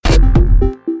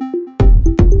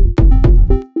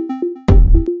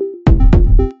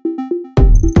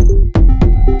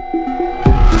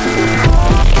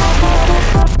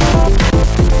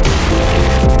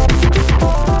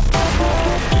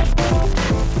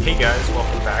Hey guys,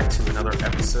 welcome back to another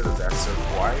episode of That's So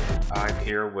Why. I'm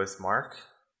here with Mark.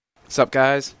 What's up,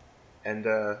 guys? And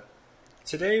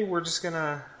today we're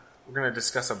gonna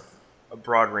discuss a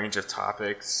broad range of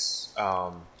topics.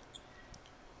 Probably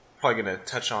gonna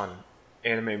touch on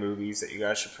anime movies that you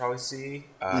guys should probably see.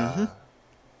 A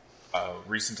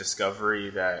recent discovery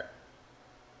that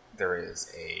there is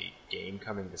a game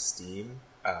coming to Steam,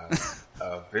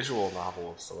 a visual novel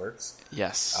of sorts.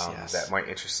 Yes. That might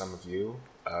interest some of you,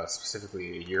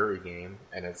 specifically a Yuri game,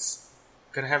 and it's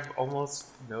going to have almost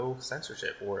no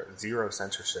censorship, or zero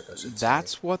censorship, I should say.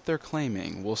 That's what they're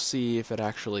claiming. We'll see if it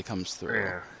actually comes through.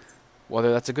 Yeah.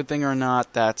 Whether that's a good thing or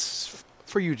not, that's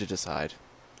for you to decide.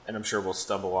 And I'm sure we'll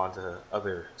stumble onto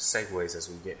other segues as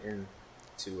we get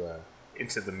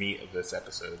into the meat of this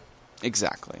episode.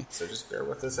 Exactly. So just bear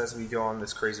with us as we go on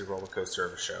this crazy roller coaster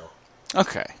of a show.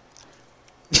 Okay.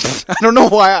 I don't know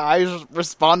why I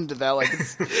responded to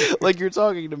that like you're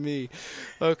talking to me.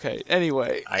 Okay.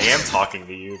 Anyway. I am talking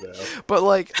to you though. But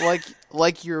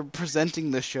like you're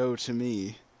presenting the show to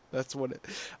me. That's what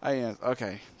I am.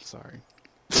 Okay. Sorry.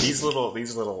 These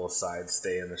little asides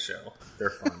stay in the show. They're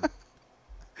fun.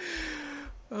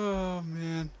 Oh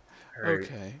man. Right.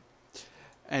 Okay.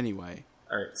 Anyway.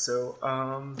 All right. So,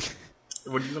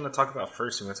 what do you want to talk about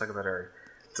first? You want to talk about our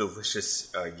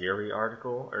delicious Yuri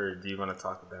article, or do you want to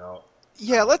talk about?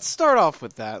 Yeah, let's start off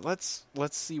with that. Let's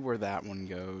see where that one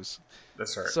goes.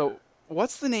 That's right. So,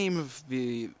 what's the name of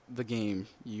the game?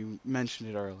 You mentioned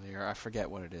it earlier. I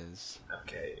forget what it is.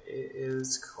 Okay, it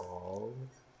is called.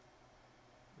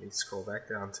 Let me scroll back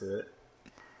down to it.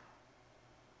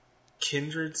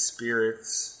 Kindred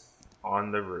Spirits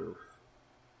on the Roof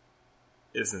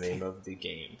is the name of the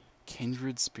game.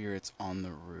 Kindred Spirits on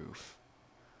the Roof.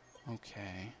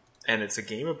 Okay. And it's a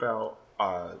game about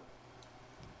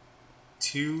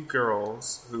two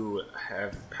girls who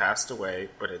have passed away,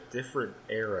 but at different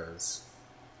eras.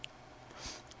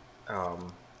 Eniko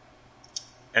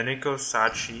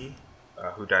Sachi,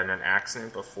 who died in an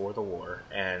accident before the war,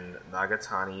 and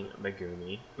Nagatani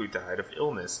Megumi, who died of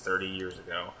illness 30 years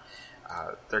ago.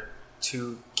 They're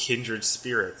two kindred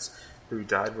spirits who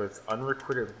died with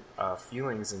unrequited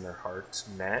feelings in their hearts,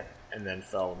 met, and then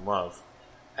fell in love.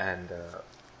 And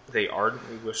they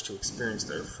ardently wish to experience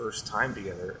their first time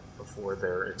together before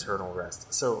their eternal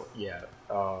rest. So, yeah.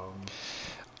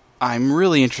 I'm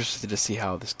really interested to see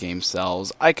how this game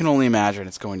sells. I can only imagine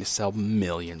it's going to sell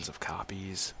millions of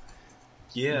copies.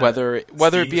 Yeah. Whether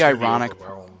it be ironic...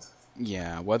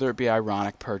 Yeah, whether it be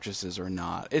ironic purchases or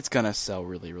not, it's going to sell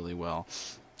really, really well.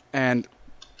 And,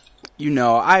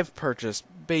 I've purchased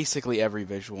basically every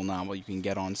visual novel you can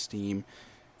get on Steam.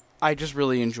 I just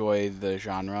really enjoy the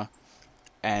genre,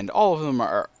 and all of them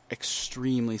are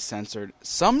extremely censored,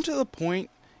 some to the point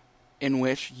in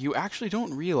which you actually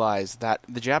don't realize that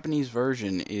the Japanese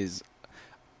version is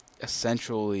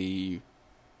essentially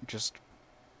just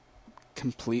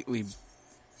completely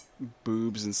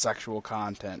boobs and sexual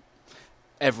content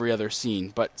every other scene,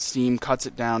 but Steam cuts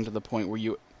it down to the point where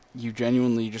you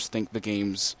genuinely just think the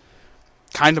game's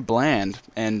kind of bland,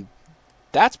 and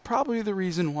that's probably the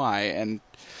reason why. And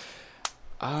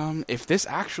if this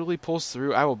actually pulls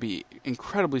through, I will be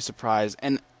incredibly surprised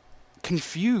and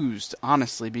confused,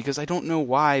 honestly, because I don't know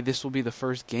why this will be the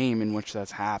first game in which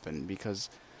that's happened,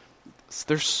 because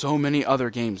there's so many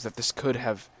other games that this could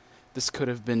have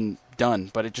been done,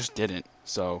 but it just didn't.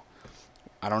 So,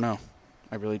 I don't know.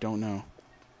 I really don't know.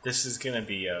 This is going to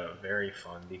be very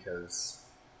fun because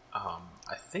I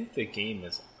think the game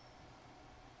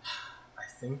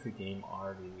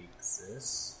already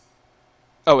exists.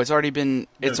 Oh, it's already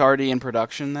in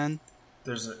production then?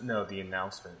 The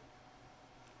announcement.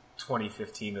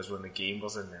 2015 is when the game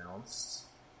was announced.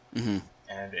 Mm-hmm.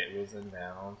 And it was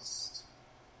announced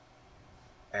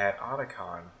at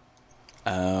Otakon.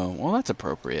 Oh, well, that's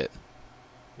appropriate.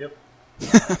 Yep.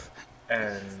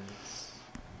 And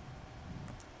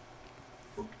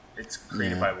it's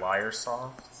created by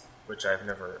Liarsoft, which I'm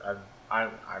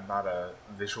not a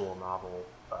visual novel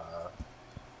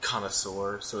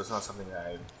connoisseur, so it's not something that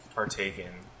I partake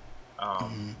in.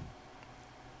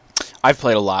 I've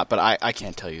played a lot, but I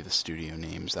can't tell you the studio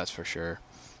names, that's for sure.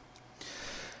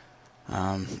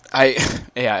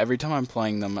 Every time I'm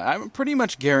playing them, I'm pretty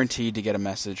much guaranteed to get a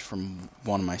message from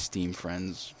one of my Steam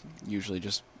friends, usually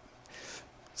just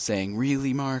saying,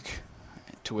 "Really, Mark?"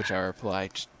 To which I reply,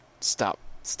 "Just stop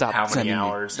How many sending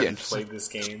hours me. have you played this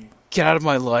game? Get out of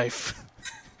my life."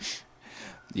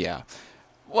 Yeah.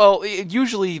 Well,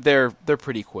 usually they're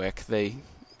pretty quick. They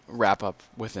wrap up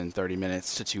within 30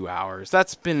 minutes to 2 hours.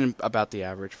 That's been about the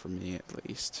average for me, at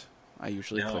least. I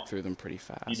usually click through them pretty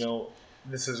fast.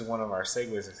 this is one of our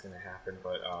segues that's going to happen,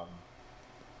 but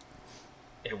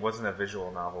it wasn't a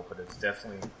visual novel, but it's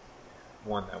definitely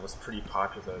one that was pretty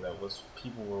popular.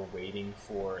 People were waiting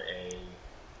for a.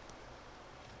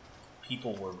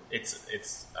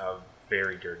 It's a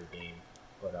very dirty game,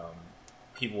 but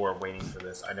people were waiting for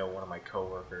this. I know one of my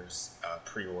coworkers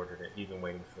pre-ordered it. He's been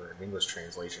waiting for an English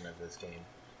translation of this game.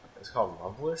 It's called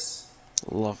Loveless.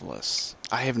 Loveless.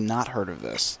 I have not heard of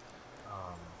this.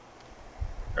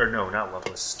 Or no, not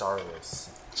Loveless. Starless.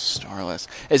 Starless.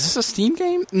 Is this a Steam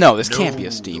game? No, this can't be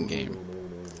a Steam game.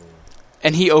 No.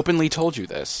 And he openly told you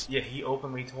this. Yeah, he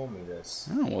openly told me this.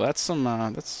 Oh, well, that's some.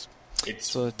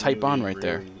 It's a tight really, bond right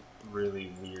there.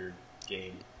 Really weird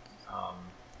game.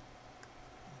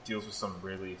 Deals with some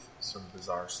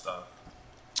bizarre stuff.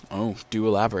 Oh, do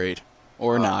elaborate.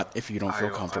 Or not, if you don't feel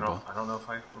comfortable. I don't know if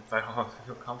I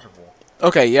feel comfortable.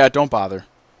 Okay, yeah, don't bother.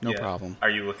 No problem. Are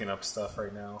you looking up stuff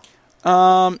right now?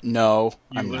 No,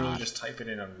 I'm You literally not. just type it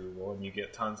in on Google and you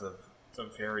get tons of some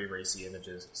very racy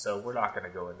images. So we're not going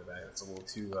to go into that. It's a little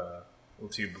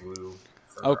too blue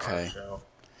for our show.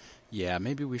 Yeah,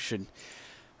 maybe we should.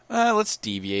 Let's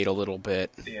deviate a little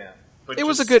bit. Yeah. But it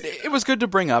was good to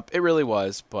bring up. It really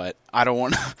was, but I don't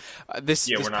want to. This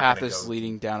path is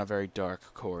leading down a very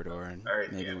dark corridor, and all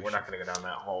right, we're not going to go down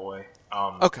that hallway.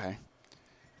 Okay.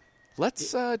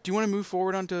 Let's. Do you want to move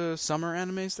forward onto summer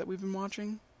animes that we've been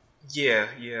watching? Yeah.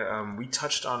 We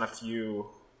touched on a few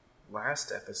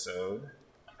last episode.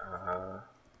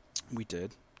 We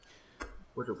did.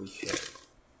 What did we hit?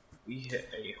 We hit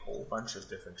a whole bunch of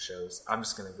different shows. I'm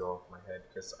just going to go off my head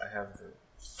because I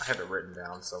have it written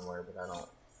down somewhere, but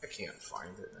I can't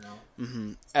find it now.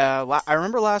 Mm-hmm. I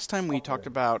remember last time we talked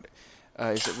about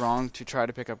Is It Wrong to Try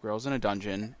to Pick Up Girls in a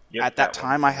Dungeon? Yep, At that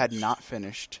time, I had not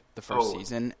finished the first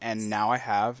season, and now I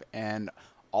have, and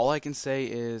all I can say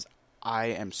is I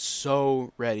am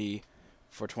so ready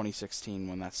for 2016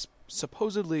 when that's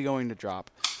supposedly going to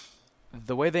drop.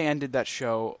 The way they ended that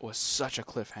show was such a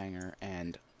cliffhanger,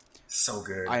 and so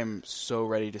good. I am so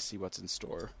ready to see what's in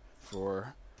store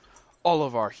for all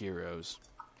of our heroes.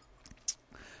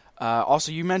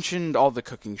 Also, you mentioned all the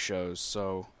cooking shows,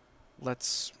 so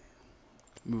let's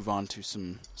move on to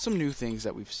some new things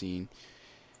that we've seen.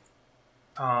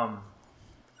 Well,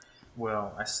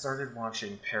 I started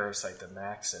watching Parasite the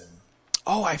Maxim.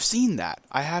 Oh, I've seen that.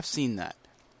 I have seen that.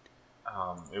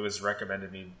 It was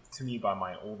recommended to me by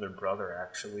my older brother,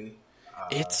 actually.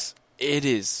 It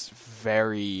is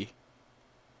very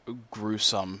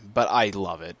gruesome, but I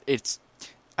love it.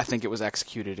 I think it was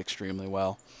executed extremely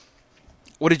well.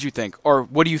 What did you think? Or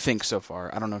what do you think so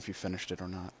far? I don't know if you finished it or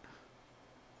not.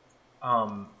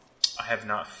 I have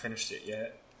not finished it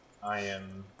yet. I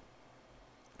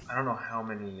don't know how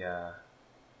many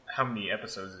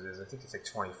episodes it is. I think it's like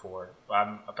 24. But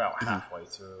I'm about halfway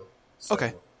through. So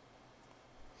okay.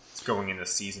 It's going into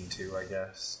season 2, I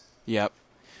guess. Yep.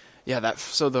 Yeah,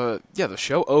 the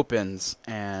show opens,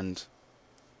 and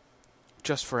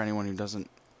just for anyone who doesn't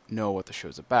know what the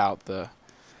show's about,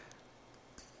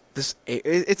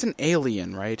 it's an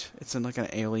alien, right? It's like an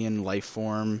alien life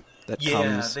form that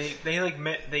comes. Yeah,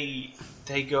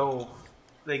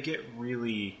 they get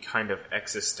really kind of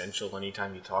existential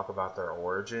anytime you talk about their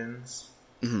origins.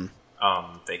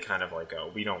 Mm-hmm. They kind of like,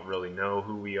 we don't really know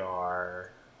who we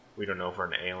are. We don't know if we're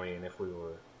an alien, if we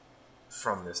were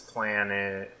from this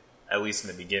planet, at least in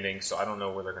the beginning. So I don't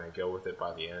know where they're going to go with it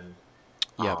by the end.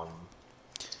 Yep.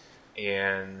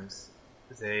 And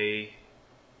they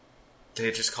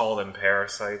just call them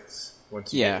parasites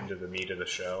once you get into the meat of the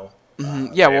show.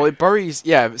 Mm-hmm. Yeah, well, it buries.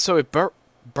 Yeah, so it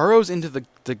burrows into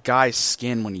the guy's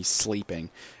skin when he's sleeping,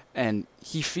 and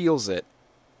he feels it,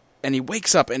 and he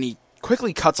wakes up and he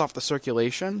quickly cuts off the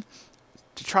circulation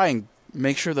to try and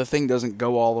make sure the thing doesn't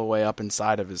go all the way up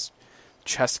inside of his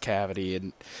chest cavity,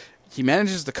 and he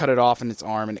manages to cut it off in its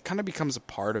arm, and it kind of becomes a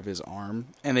part of his arm,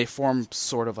 and they form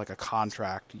sort of like a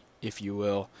contract, if you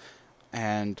will,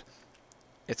 and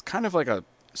it's kind of like a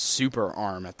super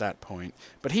arm at that point.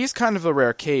 But he's kind of a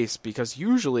rare case because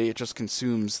usually it just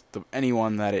consumes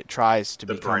anyone that it tries to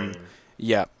become. Brain.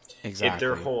 Yep, exactly.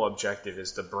 Their whole objective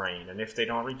is the brain, and if they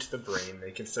don't reach the brain,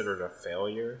 they consider it a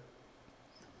failure.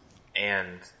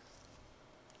 And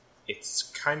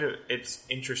it's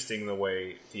interesting the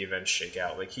way the events shake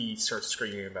out. Like, he starts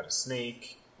screaming about a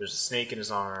snake. There's a snake in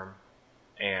his arm,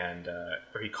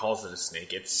 or he calls it a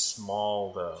snake. It's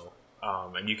small though.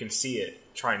 And you can see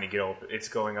it trying to get up. It's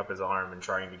going up his arm and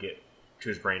trying to get to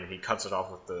his brain, and he cuts it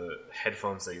off with the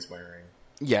headphones that he's wearing.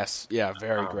 Yes, yeah,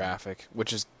 very graphic,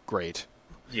 which is great.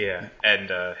 Yeah, and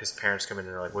his parents come in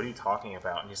and they're like, "What are you talking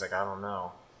about?" And he's like, "I don't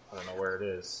know where it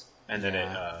is." And then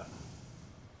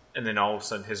and then all of a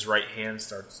sudden his right hand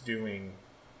starts doing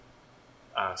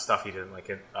stuff he didn't like.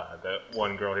 The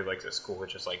one girl he likes at school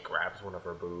just like grabs one of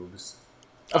her boobs.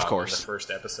 Of course, in the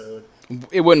first episode.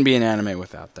 It wouldn't be an anime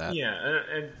without that. Yeah,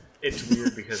 and it's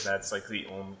weird because that's like the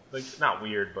only, like, not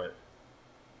weird, but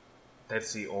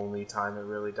that's the only time it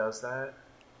really does that.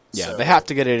 Yeah, so, they have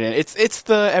to get it in. It's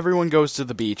the everyone goes to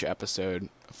the beach episode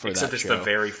for that show. Except it's the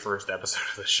very first episode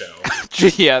of the show.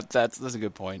 Yeah, that's a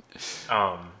good point.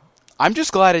 I'm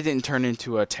just glad it didn't turn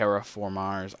into a Terraform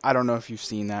Mars. I don't know if you've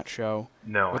seen that show.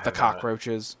 No, with the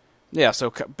cockroaches. Yeah,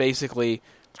 so basically,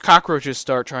 cockroaches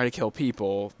start trying to kill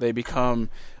people. They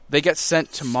get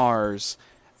sent to Mars,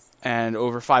 and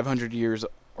over 500 years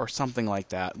or something like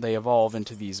that, they evolve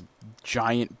into these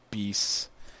giant beasts,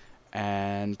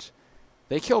 and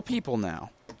they kill people now.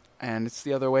 And it's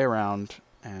the other way around,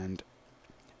 and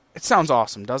it sounds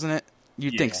awesome, doesn't it?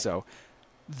 You'd think so.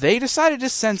 They decided to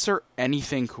censor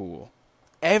anything cool.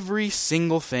 Every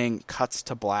single thing cuts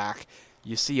to black.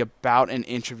 You see about an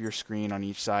inch of your screen on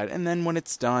each side, and then when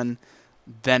it's done,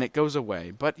 then it goes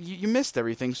away. But you missed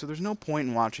everything, so there's no point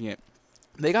in watching it.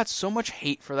 They got so much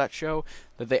hate for that show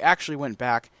that they actually went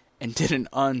back and did an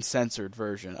uncensored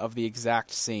version of the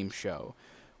exact same show,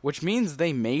 which means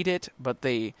they made it, but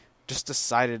they just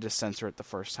decided to censor it the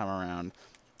first time around.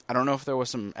 I don't know if there was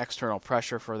some external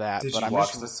pressure for that. Did but you I'm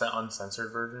watch just... the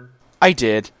uncensored version? I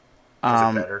did.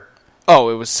 Was it better? Oh,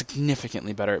 it was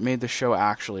significantly better. It made the show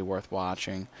actually worth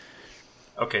watching.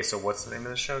 Okay, so what's the name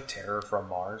of the show? Terror from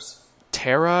Mars?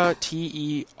 Terra,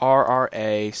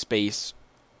 Terra, space,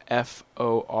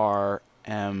 Formars?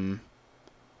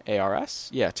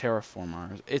 Yeah, Terraform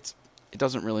Mars. It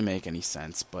doesn't really make any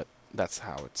sense, but that's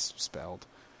how it's spelled.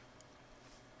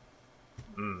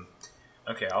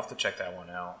 Okay, I'll have to check that one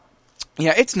out.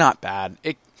 Yeah, it's not bad.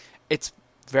 It's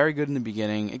very good in the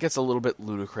beginning. It gets a little bit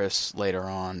ludicrous later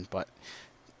on, but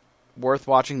worth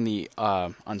watching the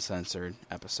uncensored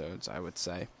episodes, I would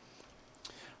say.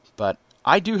 But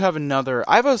I do have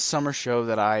I have a summer show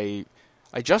that I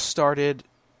just started.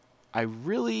 I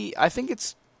think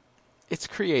it's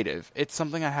creative. It's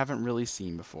something I haven't really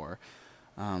seen before.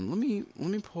 Let me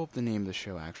pull up the name of the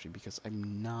show actually, because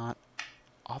I'm not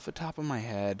off the top of my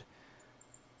head.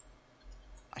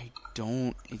 I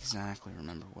don't exactly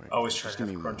remember what it is. Always try to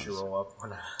have Crunchyroll up.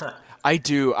 I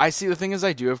do. I see. The thing is,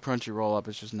 I do have Crunchyroll up.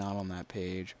 It's just not on that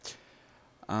page.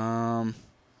 Give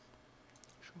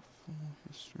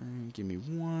me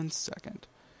 1 second.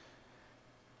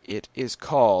 It is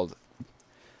called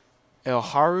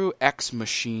Elharu X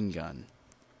Machine Gun.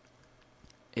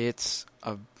 It's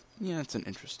an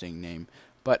interesting name,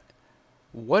 but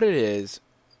what it is,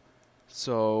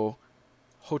 so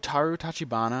Hotaru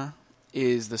Tachibana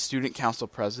is the student council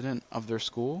president of their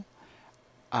school,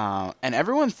 and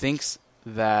everyone thinks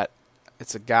that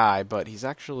it's a guy, but he's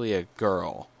actually a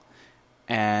girl,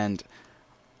 and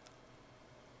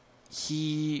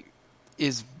he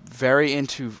is very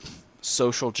into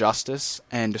social justice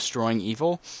and destroying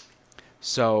evil.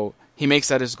 So he makes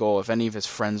that his goal. If any of his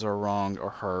friends are wronged or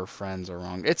her friends are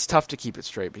wronged, it's tough to keep it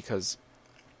straight because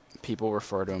people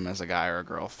refer to him as a guy or a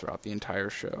girl throughout the entire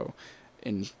show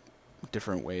in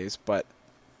different ways. But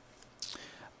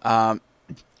one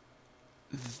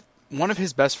of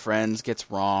his best friends gets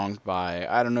wronged by,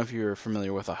 I don't know if you're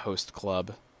familiar with a host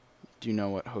club. Do you know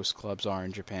what host clubs are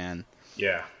in Japan?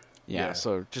 Yeah,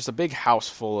 so just a big house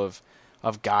full of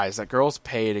guys that girls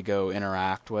pay to go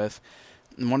interact with.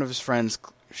 And one of his friends,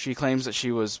 she claims that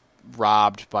she was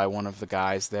robbed by one of the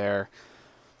guys there.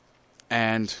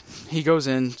 And he goes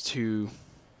in to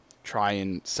try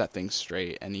and set things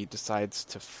straight, and he decides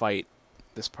to fight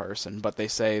this person. But they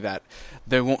say that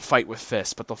they won't fight with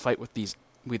fists, but they'll fight with these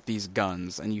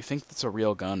guns. And you think it's a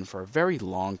real gun for a very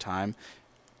long time.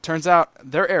 Turns out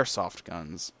they're airsoft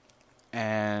guns.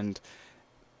 And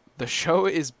the show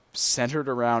is centered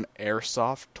around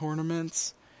airsoft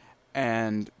tournaments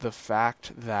and the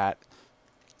fact that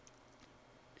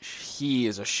he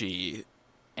is a she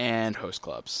and host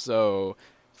clubs. So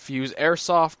fuse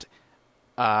airsoft,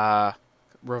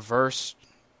 reverse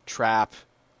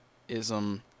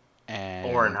trap-ism, and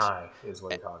Oran High is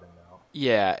what you're talking about.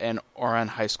 Yeah, and Oran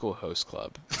High School Host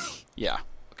Club. Yeah.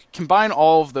 Combine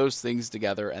all of those things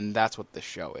together, and that's what this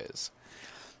show is.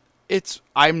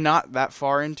 I'm not that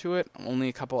far into it. Only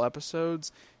a couple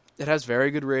episodes. It has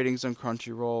very good ratings on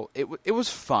Crunchyroll. It was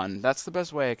fun. That's the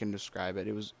best way I can describe it.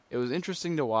 It was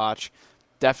interesting to watch.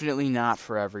 Definitely not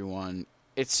for everyone.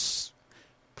 It's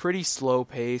pretty slow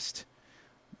paced,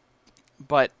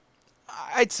 but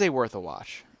I'd say worth a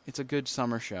watch. It's a good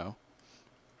summer show.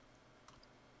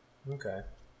 Okay.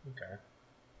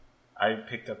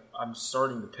 I'm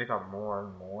starting to pick up more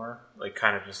and more, like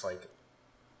kind of just like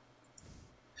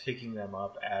picking them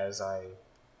up as I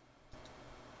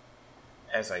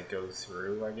go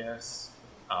through, I guess.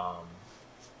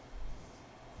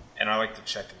 And I like to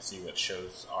check and see what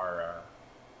shows are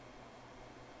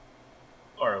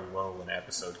low in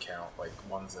episode count. Like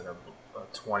ones that are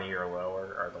 20 or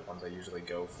lower are the ones I usually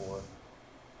go for.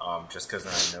 Just because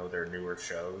then I know they're newer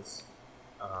shows.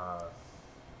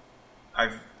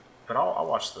 But I'll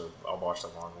watch the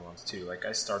longer ones too. Like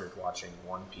I started watching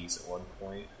One Piece at one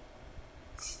point.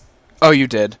 Oh, you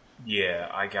did? Yeah,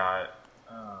 I got.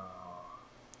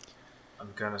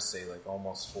 I'm gonna say like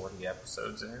almost 40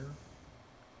 episodes in.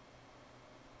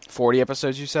 40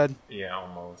 episodes, you said? Yeah,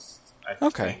 almost. I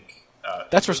think,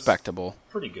 that's respectable.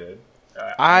 Pretty good.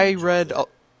 I read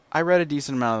a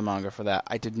decent amount of the manga for that.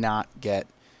 I did not get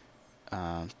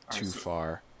too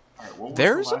far. All right, what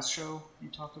was the last show you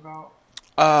talked about?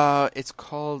 It's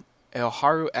called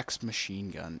Aoharu X Machine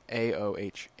Gun.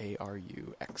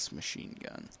 Aoharu X Machine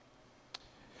Gun.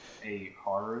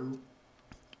 Aoharu?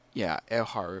 Yeah,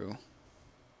 Aoharu.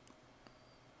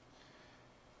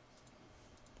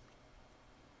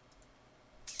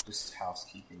 Just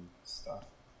housekeeping stuff.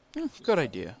 Good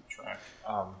idea. Track.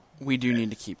 We do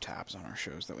need to keep tabs on our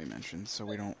shows that we mentioned so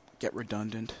we don't get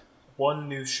redundant. One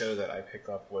new show that I picked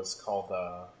up was called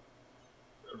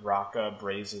Raka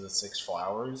Braves of the Six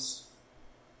Flowers.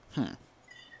 And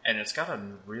it's got a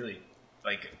really,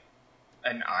 like,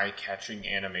 an eye-catching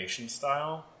animation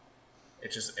style.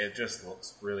 It just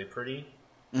looks really pretty.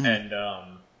 Mm-hmm. And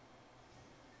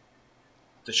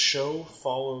the show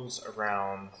follows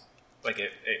around, like,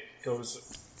 it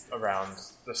goes around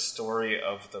the story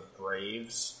of the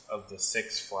Braves of the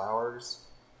Six Flowers,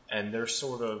 and they're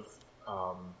sort of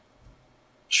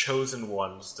chosen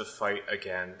ones to fight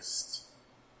against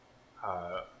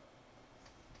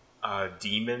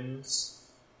demons,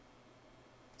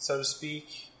 so to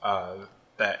speak,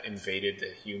 that invaded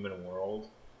the human world.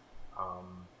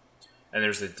 And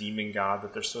there's a demon god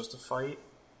that they're supposed to fight.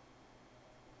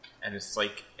 And it's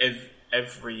like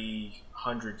every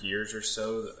 100 years or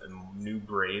so, new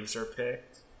Braves are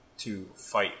picked to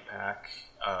fight back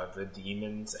the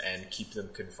demons and keep them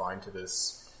confined to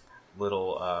this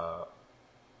little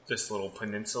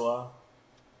peninsula,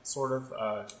 sort of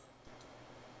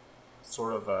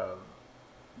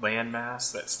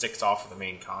landmass that sticks off of the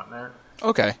main continent.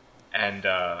 Okay. And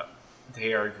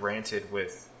they are granted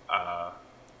with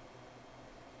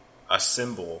a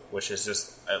symbol, which is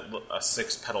just a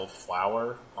six-petaled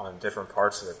flower on different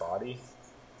parts of their body.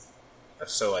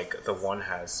 So, like, the one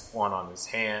has one on his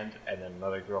hand, and then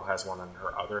another girl has one on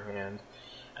her other hand,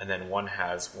 and then one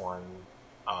has one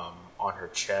on her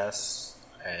chest,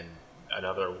 and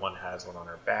another one has one on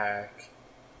her back.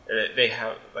 They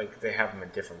have them in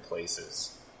different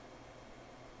places,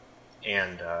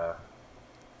 and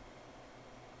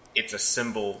it's a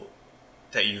symbol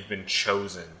that you've been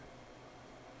chosen.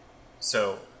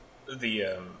 So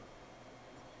there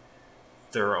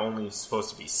are only supposed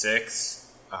to be 6.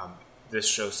 This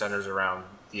show centers around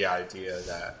the idea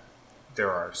that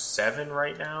there are 7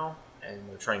 right now, and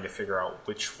they're trying to figure out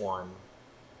which one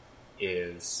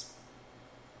is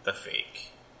the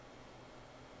fake.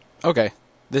 Okay.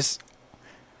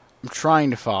 I'm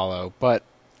trying to follow, but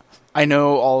I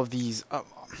know all of these.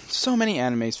 So many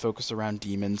animes focus around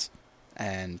demons,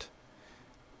 and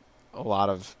a lot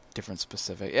of different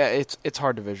specific. Yeah, it's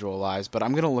hard to visualize, but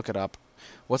I'm gonna look it up.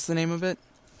 What's the name of it?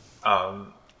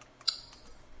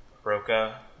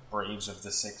 Roka Braves of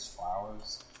the Six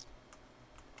Flowers.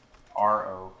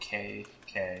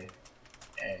 ROKKA.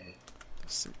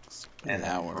 6 and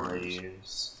Flowers.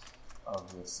 Braves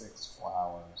of the Six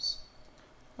Flowers.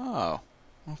 Oh,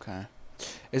 okay.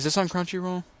 Is this on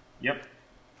Crunchyroll? Yep.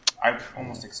 I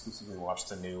almost exclusively watch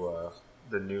the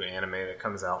new anime that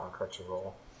comes out on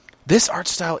Crunchyroll. This art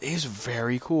style is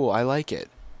very cool. I like it.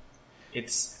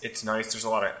 It's nice. There's a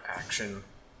lot of action,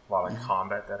 a lot of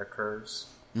combat that occurs.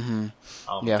 Mm-hmm.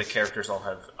 The characters all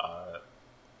have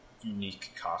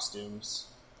unique costumes,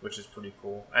 which is pretty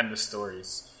cool. And the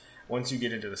stories. Once you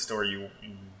get into the story, you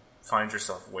find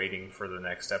yourself waiting for the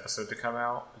next episode to come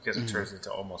out, because it turns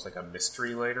into almost like a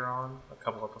mystery later on, a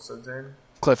couple episodes in.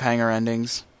 Cliffhanger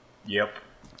endings. Yep.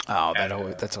 Oh,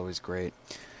 that's always great.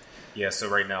 Yeah, so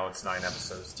right now it's 9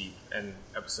 episodes deep, and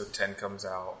episode 10 comes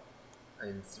out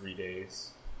in 3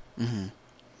 days. Mm-hmm.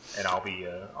 And I'll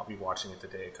be watching it the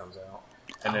day it comes out.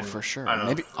 And then, for sure.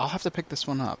 Maybe I'll have to pick this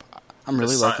one up. I'm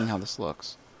really liking how this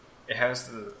looks. It has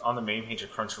on the main page of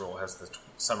Crunchyroll, it has the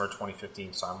summer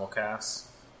 2015 simulcast,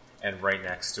 and right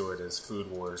next to it is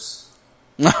Food Wars,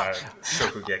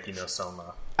 Shokugeki no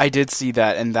Soma. I did see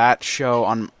that, and that show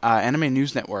on Anime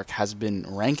News Network has been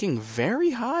ranking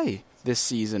very high this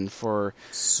season for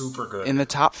super good in the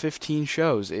top 15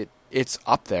 shows. It's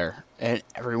up there, and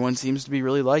everyone seems to be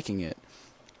really liking it.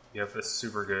 Yep, it's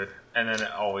super good. And then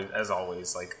as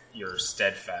always, like your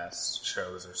steadfast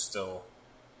shows are still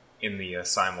in the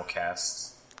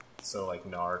simulcasts. So like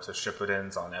Naruto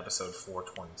Shippuden's on episode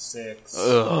 426.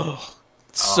 Ugh.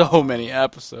 So many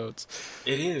episodes.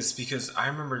 It is, because I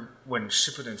remember when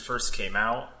Shippuden first came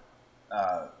out,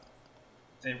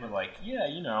 they were like, yeah,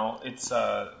 it's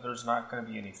there's not going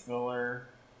to be any filler.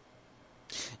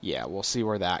 Yeah, we'll see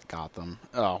where that got them.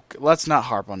 Oh, let's not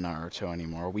harp on Naruto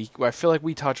anymore. I feel like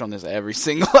we touch on this every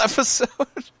single episode.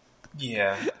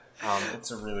 Yeah,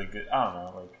 it's a really good, I don't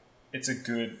know, like, it's a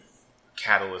good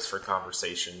catalyst for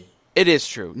conversation. It is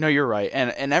true. No, you're right.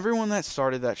 And everyone that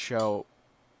started that show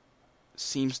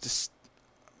seems to,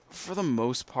 for the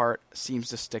most part, seems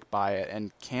to stick by it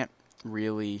and can't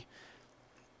really,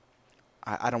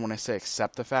 I don't want to say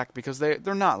accept the fact, because they're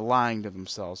not lying to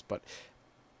themselves, but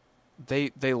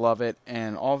they love it,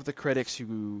 and all of the critics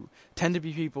who tend to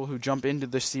be people who jump into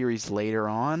the series later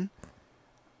on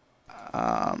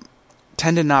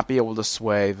tend to not be able to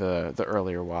sway the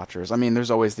earlier watchers. I mean,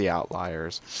 there's always the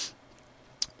outliers,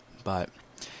 but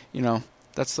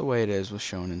that's the way it is with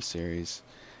shonen series.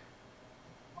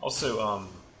 Also,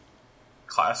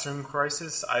 Classroom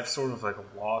Crisis, I've sort of like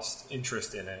lost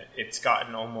interest in it. It's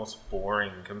gotten almost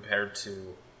boring compared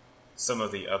to some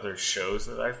of the other shows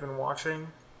that I've been watching.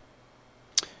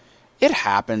 It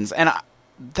happens, and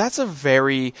that's a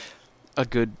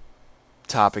good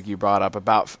topic you brought up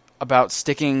about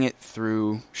sticking it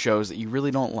through shows that you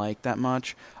really don't like that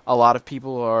much. A lot of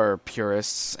people are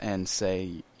purists and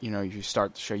say, you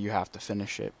start the show, you have to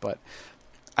finish it, but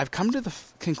I've come to the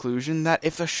conclusion that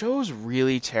if the show's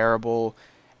really terrible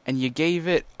and you gave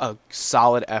it a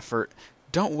solid effort,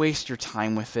 don't waste your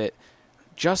time with it.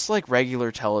 Just like regular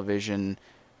television,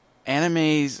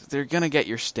 animes, they're going to get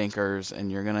your stinkers and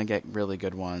you're going to get really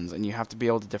good ones, and you have to be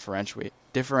able to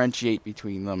differentiate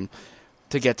between them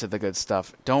to get to the good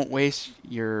stuff. Don't waste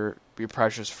your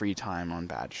precious free time on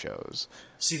bad shows.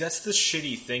 See, that's the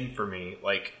shitty thing for me.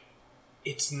 Like,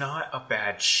 it's not a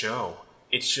bad show.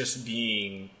 It's just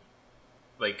being,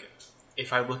 like,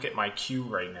 if I look at my queue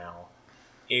right now,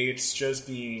 it's just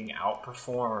being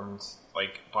outperformed,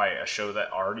 like, by a show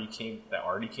that already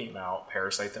came out,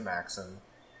 Parasite the Maxim,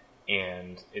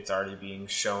 and it's already being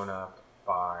shown up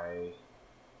by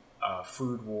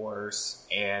Food Wars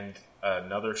and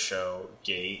another show,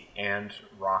 Gate, and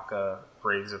Raka,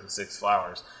 Braves of the Six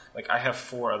Flowers. Like, I have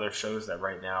 4 other shows that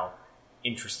right now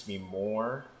interest me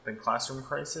more than Classroom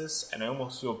Crisis, and I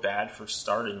almost feel bad for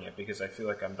starting it because I feel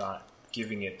like I'm not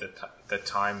giving it the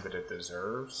time that it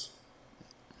deserves.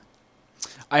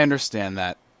 I understand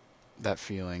that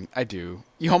feeling. I do.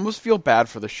 You almost feel bad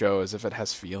for the show as if it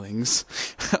has feelings.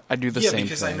 I do the same thing. Yeah,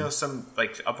 because I know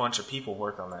a bunch of people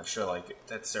work on that show. Like,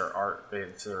 that's their art,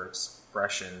 it's their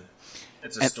expression.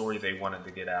 It's a story they wanted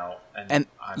to get out, and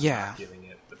I'm not giving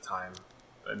it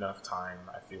enough time,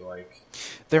 I feel like.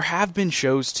 There have been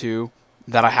shows, too,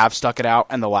 that I have stuck it out,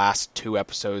 and the last 2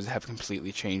 episodes have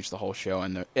completely changed the whole show,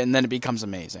 and then it becomes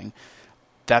amazing.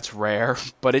 That's rare,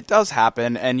 but it does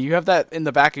happen, and you have that in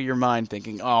the back of your mind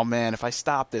thinking, oh man, if I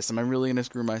stop this, am I really going to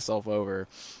screw myself over?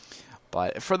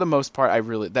 But for the most part,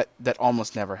 that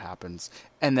almost never happens.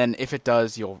 And then if it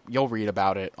does, you'll read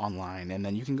about it online, and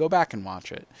then you can go back and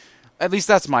watch it. At least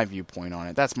that's my viewpoint on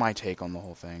it. That's my take on the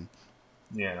whole thing.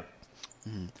 Yeah.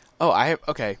 Mm-hmm. Oh,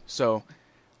 so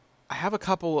I have a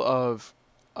couple of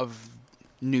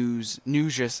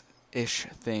news-ish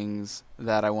things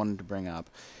that I wanted to bring up.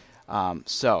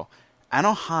 So,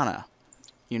 Anohana,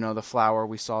 the flower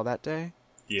we saw that day?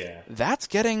 Yeah. That's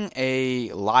getting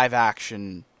a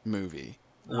live-action movie,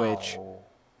 which,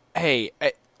 hey,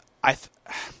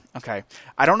 okay,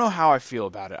 I don't know how I feel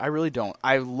about it. I really don't.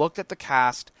 I looked at the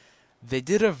cast. They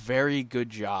did a very good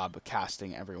job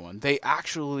casting everyone. They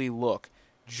actually look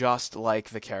just like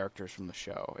the characters from the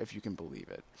show, if you can believe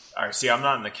it. All right, see, I'm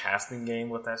not in the casting game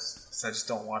with this, so I just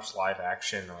don't watch live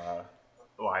action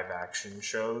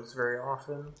shows very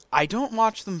often. I don't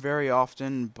watch them very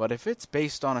often, but if it's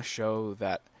based on a show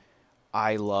that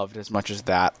I loved as much as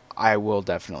that, I will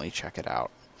definitely check it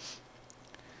out.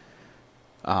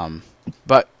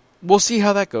 But we'll see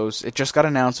how that goes. It just got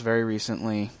announced very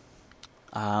recently.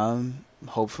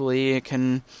 Hopefully it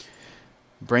can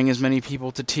bring as many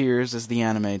people to tears as the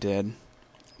anime did.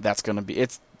 That's gonna be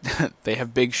they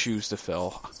have big shoes to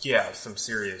fill. Yeah, some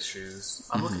serious shoes.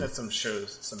 I'm looking at some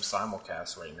shows, some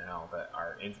simulcasts right now that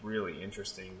are really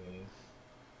interesting me.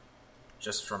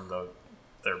 Just from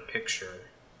their picture.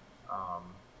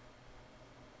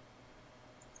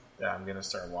 that I'm gonna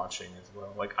start watching as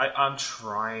well. Like I'm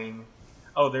trying.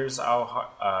 Oh, there's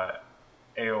Aoharu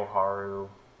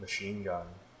Machine Gun.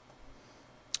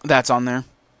 That's on there?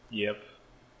 Yep.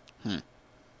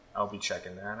 I'll be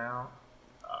checking that out.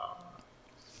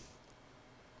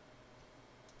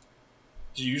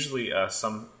 Usually,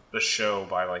 the show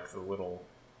by like the little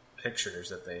pictures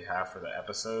that they have for the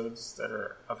episodes that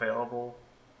are available.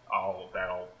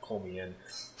 That'll pull me in.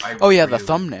 The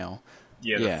thumbnail.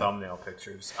 Yeah, the thumbnail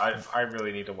pictures. I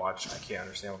really need to watch. I can't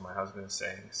understand what my husband is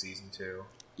saying. Season 2.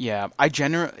 Yeah, I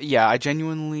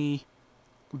genuinely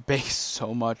base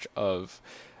so much of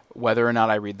whether or not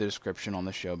I read the description on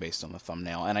the show based on the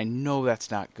thumbnail, and I know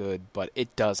that's not good, but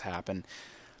it does happen.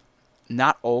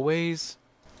 Not always,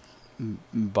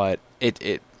 but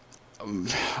it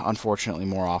unfortunately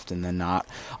more often than not.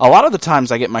 A lot of the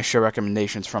times I get my show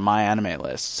recommendations from my anime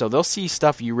list, so they'll see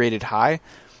stuff you rated high,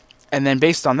 and then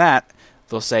based on that,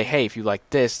 they'll say, hey, if you like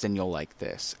this, then you'll like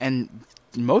this. And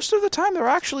most of the time, they're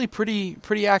actually pretty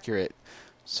accurate.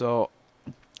 So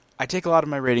I take a lot of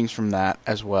my ratings from that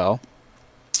as well.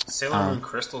 Sailor Moon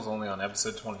Crystal's only on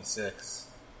episode 26.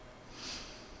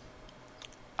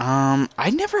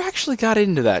 I never actually got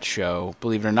into that show,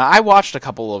 believe it or not. I watched a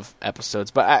couple of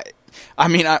episodes, but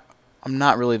I'm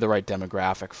not really the right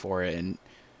demographic for it, and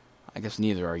I guess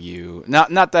neither are you.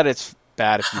 Not that it's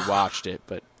bad if you watched it,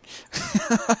 but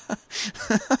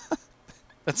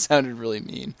that sounded really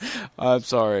mean. I'm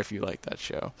sorry if you like that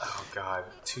show. Oh God,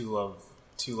 Two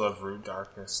Love Root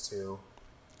Darkness too.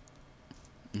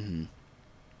 Mm-hmm.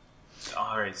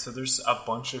 All right, so there's a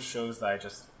bunch of shows that I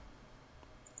just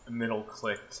middle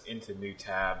clicked into new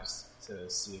tabs to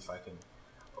see if I can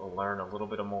learn a little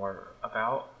bit more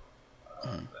about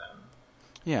them.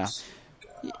 Yeah.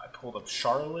 I pulled up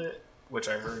Charlotte, which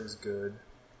I heard is good,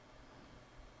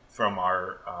 from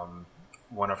our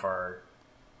one of our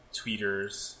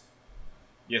tweeters.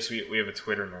 Yes, we have a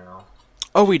Twitter now.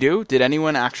 Oh, we do? Did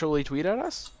anyone actually tweet at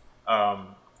us?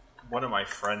 One of my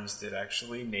friends did,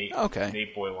 actually. Nate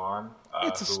Boylan,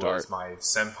 it's a who start. was my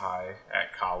senpai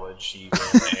at college. He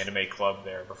was in the anime club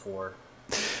there before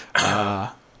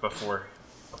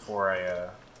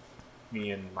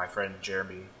me and my friend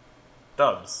Jeremy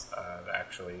Dubs,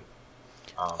 actually.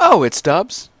 It's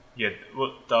Dubs? Yeah,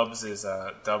 well, Dubs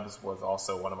was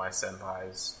also one of my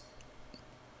senpais.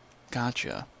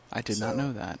 Gotcha. I did not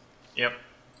know that. Yep.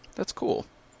 That's cool.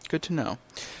 Good to know.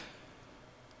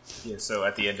 Yeah, so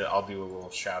at the end, I'll do a little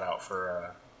shout out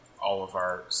for all of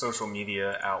our social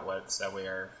media outlets. That way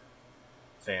our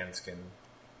fans can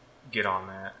get on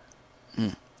that.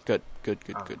 Good.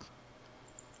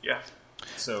 Yeah.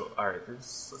 So, alright, let's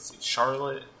see.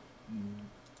 Charlotte,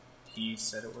 he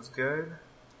said it was good.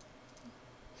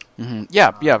 Mm-hmm.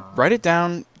 Yeah, write it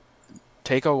down,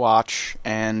 take a watch,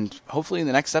 and hopefully in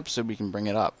the next episode we can bring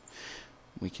it up.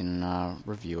 We can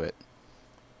review it.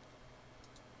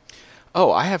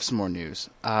 Oh, I have some more news.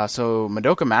 So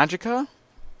Madoka Magica,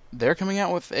 they're coming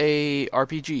out with a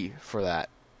RPG for that.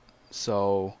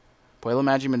 So Puella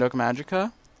Magi Madoka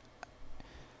Magica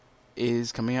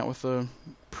is coming out with a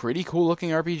pretty cool looking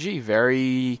RPG.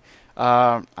 Very,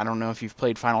 I don't know if you've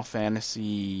played Final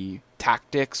Fantasy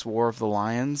Tactics War of the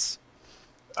Lions.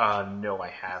 No, I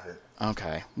haven't.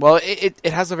 Okay. Well, it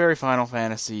has a very Final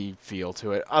Fantasy feel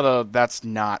to it, although that's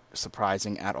not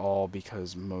surprising at all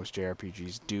because most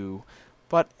JRPGs do.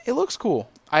 But it looks cool.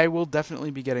 I will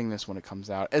definitely be getting this when it comes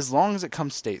out, as long as it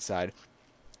comes stateside.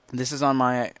 This is on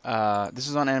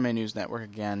Anime News Network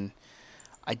again.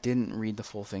 I didn't read the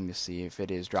full thing to see if it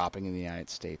is dropping in the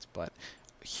United States, but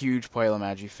huge Puella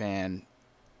Magi fan.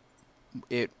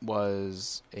 It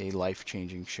was a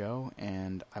life-changing show,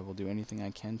 and I will do anything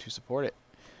I can to support it.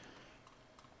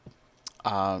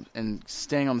 And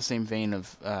staying on the same vein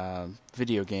of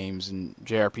video games and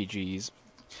JRPGs,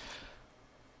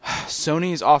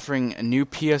 Sony is offering a new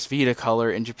PS Vita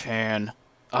color in Japan.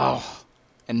 Oh,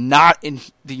 and not in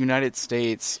the United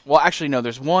States. Well, actually, no,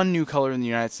 there's one new color in the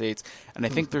United States, and I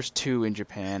think there's two in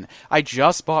Japan. I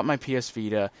just bought my PS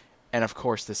Vita, and of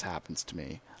course this happens to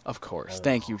me. Of course.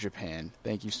 Thank you, Japan.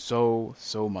 Thank you so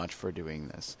much for doing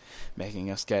this. Making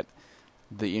us get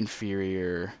the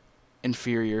inferior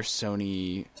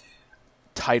Sony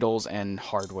titles and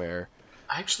hardware.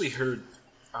 I actually heard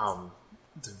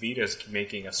the Vita's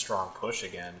making a strong push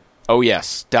again. Oh,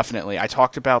 yes, definitely. I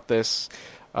talked about this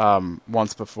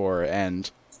once before, and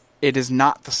it is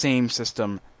not the same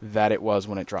system that it was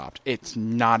when it dropped. It's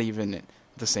not even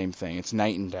the same thing. It's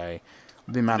night and day.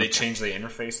 Did they change the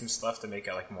interface and stuff to make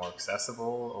it like more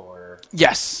accessible, or?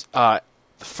 Yes. The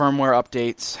firmware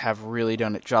updates have really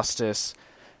done it justice.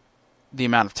 the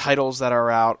amount of titles that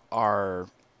are out are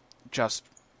just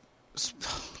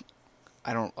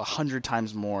 100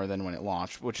 times more than when it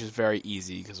launched, which is very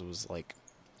easy because it was like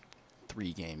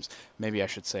 3 games. Maybe I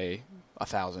should say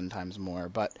 1,000 times more.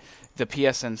 But the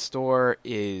PSN store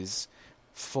is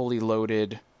fully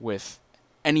loaded with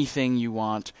anything you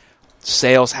want.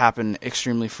 Sales happen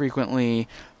extremely frequently.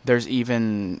 There's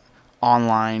even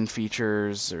online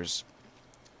features. There's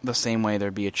the same way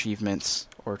there'd be achievements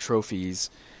or trophies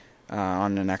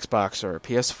on an Xbox or a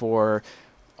PS4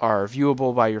 are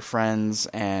viewable by your friends,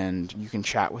 and you can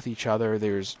chat with each other.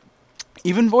 There's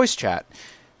even voice chat.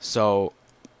 So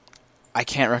I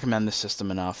can't recommend this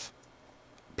system enough.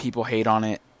 People hate on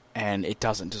it, and it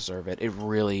doesn't deserve it. It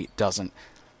really doesn't.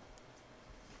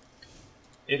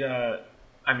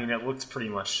 It looks pretty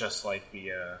much just like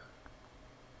the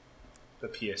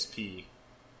PSP.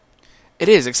 It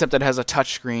is, except it has a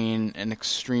touchscreen, an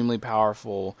extremely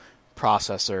powerful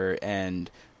processor, and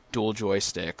dual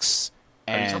joysticks.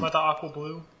 Are you talking about the Aqua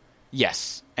Blue?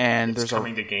 Yes, and it's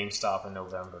coming to GameStop in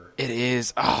November. It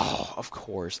is. Oh, of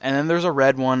course. And then there's a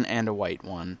red one and a white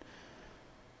one.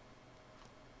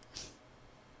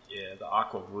 Yeah, the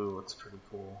Aqua Blue looks pretty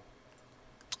cool.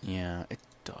 Yeah, it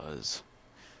does.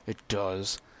 It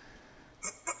does.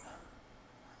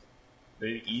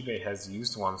 eBay has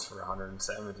used ones for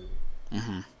 $170.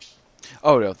 Mm-hmm.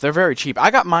 Oh, no, they're very cheap.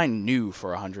 I got mine new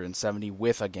for $170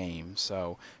 with a game,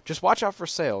 so just watch out for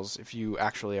sales if you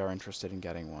actually are interested in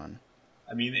getting one.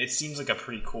 I mean, it seems like a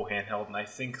pretty cool handheld, and I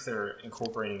think they're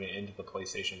incorporating it into the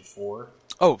PlayStation 4.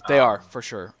 Oh, they are, for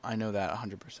sure. I know that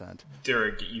 100%.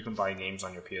 You can buy games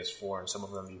on your PS4, and some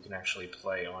of them you can actually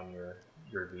play on your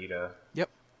Vita. Yep.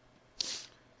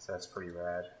 So that's pretty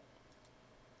rad.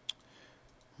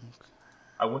 Okay.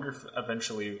 I wonder if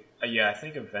eventually... I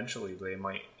think eventually they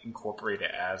might incorporate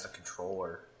it as a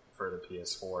controller for the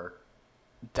PS4.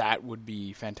 That would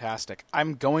be fantastic.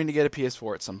 I'm going to get a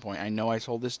PS4 at some point. I know I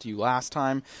told this to you last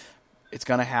time. It's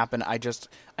going to happen. I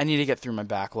need to get through my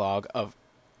backlog of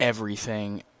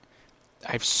everything.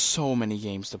 I have so many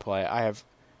games to play. I have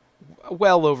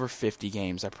well over 50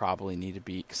 games I probably need to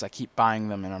beat because I keep buying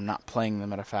them and I'm not playing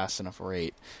them at a fast enough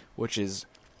rate, which is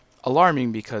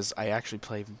alarming because I actually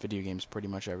play video games pretty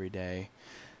much every day.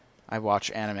 I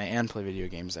watch anime and play video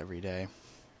games every day.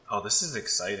 Oh, this is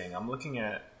exciting. I'm looking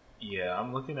at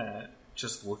the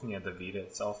Vita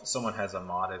itself. Someone has a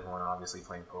modded one, obviously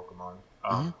playing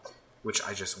Pokemon, which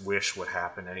I just wish would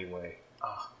happen anyway.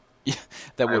 Yeah,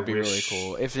 that would be really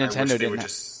cool if Nintendo didn't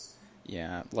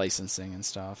have licensing and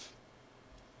stuff.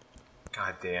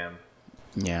 God damn.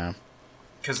 Yeah.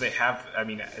 Because they have,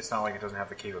 it's not like it doesn't have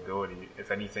the capability.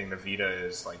 If anything, the Vita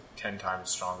is like 10 times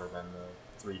stronger than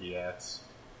the 3DS.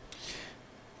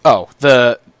 Oh,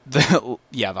 the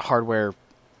hardware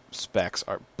specs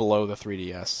are below the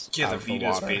 3DS. Yeah, the Vita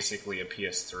is basically a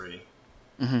PS3.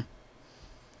 Mm-hmm.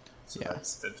 So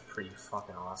that's pretty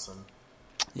fucking awesome.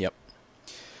 Yep.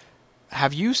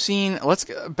 Have you seen... Let's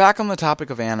get back on the topic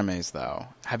of animes, though.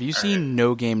 Have you seen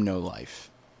No Game, No Life?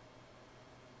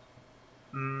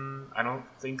 I don't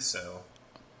think so.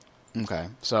 Okay,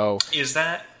 so... Is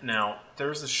that... Now,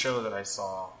 there's a show that I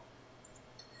saw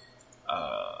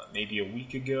maybe a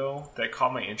week ago that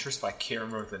caught my interest, but I can't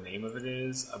remember what the name of it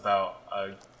is, about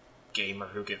a gamer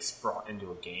who gets brought into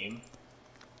a game.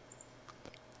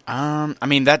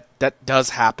 That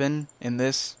does happen in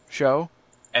this show.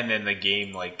 And then the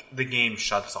game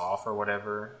shuts off or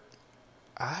whatever.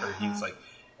 Or he's like...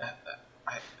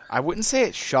 I wouldn't say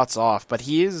it shuts off, but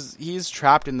he is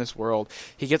trapped in this world.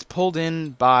 He gets pulled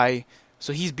in by...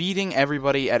 So he's beating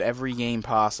everybody at every game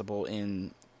possible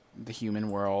in the human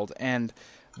world, and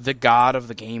the god of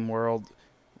the game world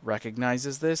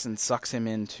recognizes this and sucks him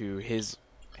into his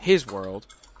world,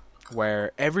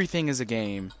 where everything is a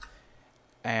game,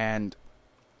 and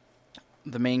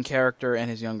the main character and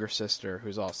his younger sister,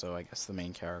 who's also, I guess, the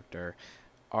main character,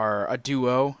 are a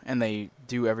duo, and they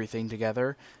do everything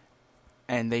together.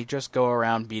 And they just go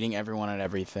around beating everyone at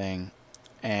everything.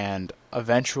 And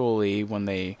eventually, when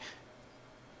they,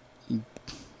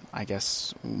 I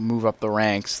guess, move up the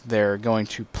ranks, they're going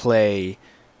to play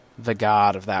the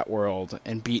god of that world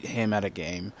and beat him at a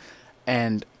game.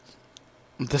 And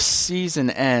the season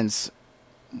ends,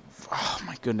 oh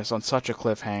my goodness, on such a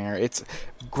cliffhanger. It's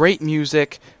great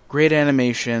music, great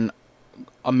animation,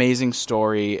 amazing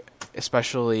story,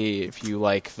 especially if you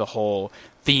like the whole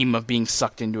theme of being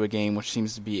sucked into a game, which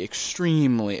seems to be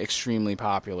extremely, extremely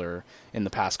popular in the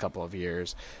past couple of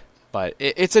years. But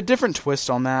it's a different twist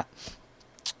on that.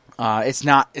 It's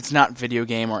not video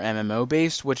game or MMO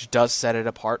based, which does set it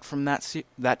apart from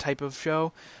that type of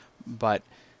show. But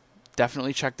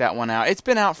definitely check that one out. It's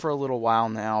been out for a little while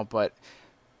now, but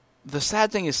the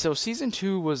sad thing is, so season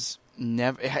 2 was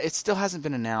never. It still hasn't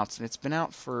been announced, and it's been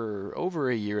out for over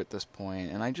a year at this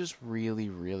point. And I just really,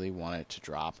 really want it to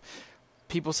drop.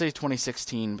 People say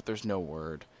 2016, but there's no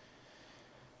word.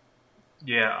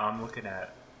 Yeah, I'm looking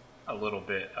at a little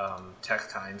bit. Tech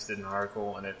Times did an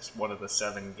article, and it's one of the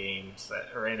 7 games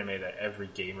or anime that every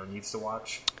gamer needs to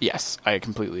watch. Yes, I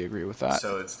completely agree with that.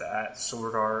 So it's that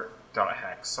Sword Art, Dot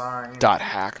Hack Sign, Dot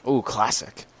Hack. Ooh,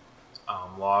 classic.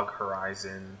 Log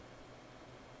Horizon,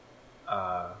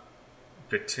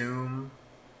 Batum,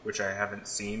 which I haven't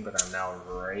seen, but I'm now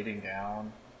writing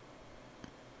down.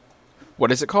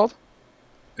 What is it called?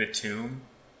 Batum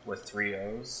with 3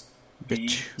 O's.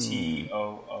 Batum.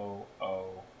 BTOOOOOM.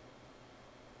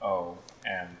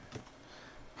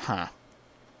 Huh.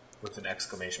 With an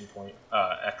exclamation point.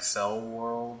 Excel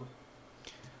World.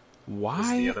 Why?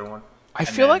 Is the other one. I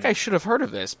feel like I should have heard of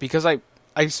this because I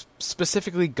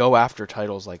specifically go after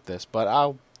titles like this, but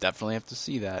I'll definitely have to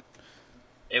see that.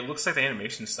 It looks like the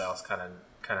animation style is kind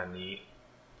of neat.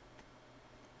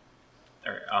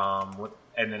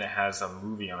 And then it has a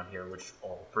movie on here, which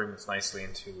will bring us nicely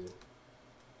into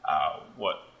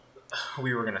what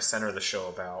we were going to center the show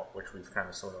about, which we've kind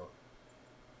of sort of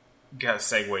got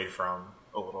segued from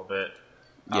a little bit,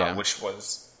 which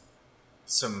was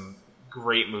some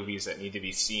great movies that need to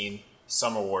be seen.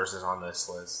 Summer Wars is on this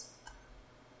list,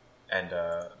 and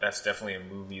that's definitely a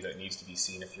movie that needs to be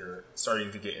seen if you're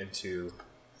starting to get into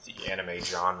the anime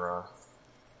genre.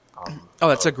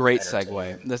 That's a great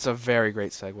segue. That's a very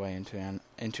great segue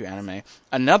into anime.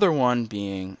 Another one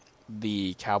being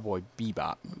the Cowboy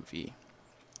Bebop movie.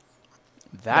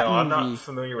 I'm not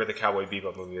familiar with the Cowboy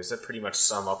Bebop movie. Does that pretty much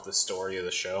sum up the story of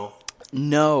the show?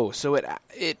 No. So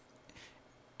it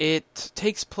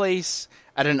takes place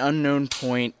at an unknown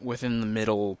point within the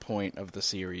middle point of the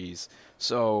series.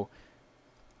 So,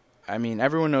 I mean,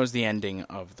 everyone knows the ending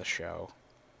of the show,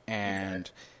 and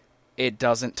it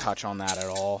doesn't touch on that at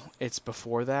all. It's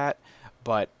before that,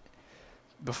 but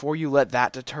before you let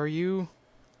that deter you,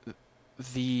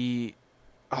 the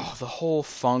whole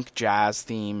funk jazz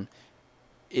theme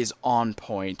is on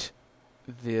point.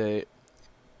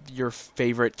 Your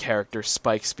favorite character,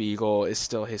 Spike Spiegel, is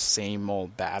still his same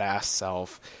old badass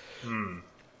self.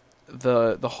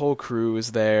 The whole crew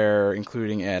is there,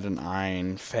 including Ed and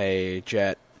Ein, Faye,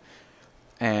 Jet,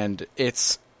 and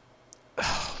it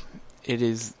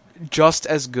is just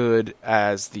as good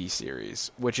as the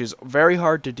series, which is very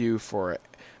hard to do for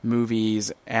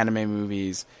movies, anime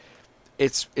movies.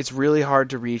 It's really hard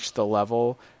to reach the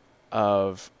level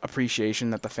of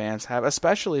appreciation that the fans have,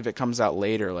 especially if it comes out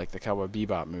later, like the Cowboy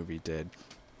Bebop movie did.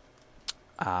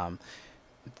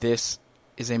 This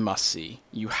is a must-see.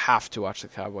 You have to watch the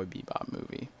Cowboy Bebop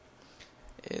movie.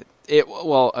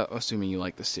 Assuming you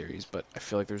like the series, but I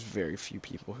feel like there's very few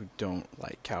people who don't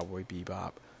like Cowboy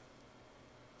Bebop.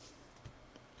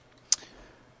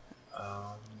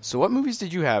 So what movies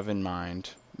did you have in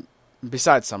mind?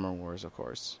 Besides Summer Wars, of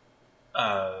course.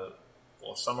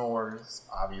 Well, Summer Wars,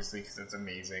 obviously, because it's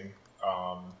amazing.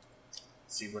 Let's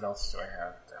see, what else do I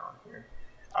have down here?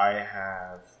 I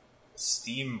have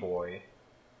Steam Boy.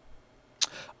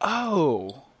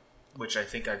 Oh! Which I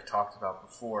think I've talked about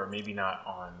before. Maybe not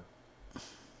on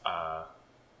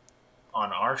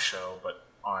our show, but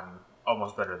on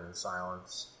Almost Better Than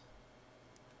Silence.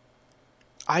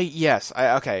 I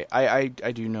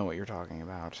do know what you're talking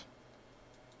about.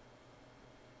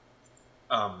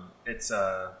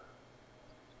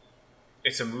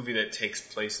 It's a movie that takes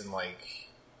place in like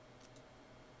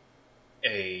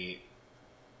a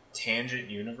tangent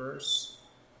universe,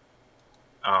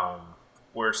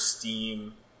 where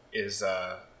steam is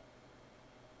the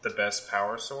best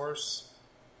power source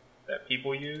that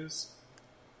people use.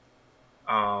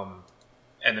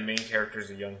 And the main character is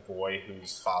a young boy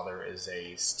whose father is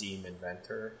a steam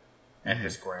inventor, and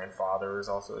his grandfather is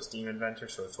also a steam inventor,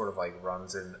 so it sort of like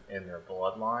runs in their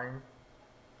bloodline.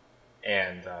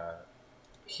 And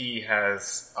he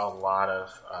has a lot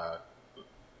of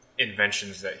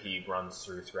inventions that he runs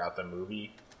throughout the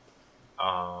movie.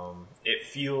 It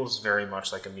feels very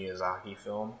much like a Miyazaki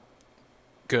film.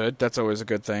 Good, that's always a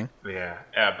good thing. Yeah,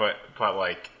 but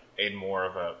like in more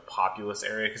of a populous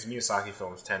area, because Miyazaki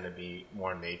films tend to be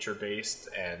more nature-based,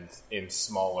 and in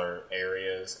smaller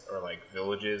areas or like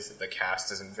villages, the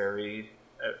cast isn't varied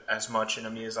as much in a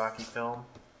Miyazaki film.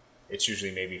 It's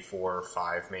usually maybe 4 or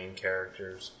 5 main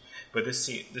characters. But this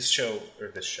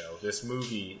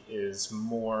movie is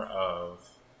more of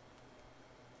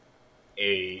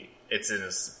it's in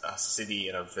a city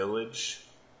in a village,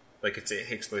 like it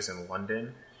takes place in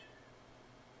London.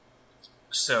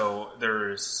 So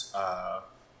there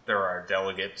are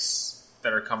delegates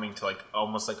that are coming to like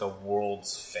almost like a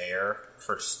World's Fair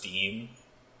for Steam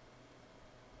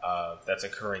that's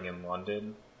occurring in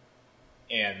London,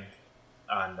 and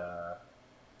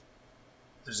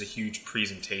there's a huge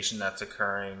presentation that's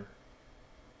occurring.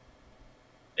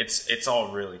 It's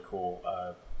all really cool.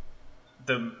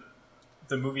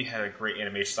 The movie had a great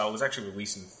animation style. It was actually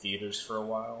released in theaters for a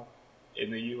while in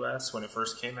the U.S. when it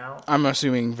first came out. I'm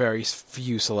assuming very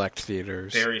few select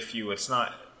theaters. Very few.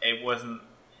 It wasn't.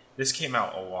 This came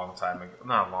out a long time ago.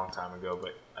 Not a long time ago,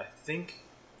 but I think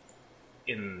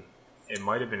it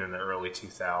might have been in the early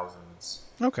 2000s.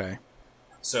 Okay.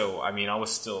 So, I mean, I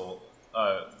was still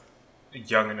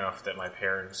young enough that my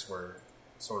parents were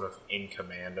sort of in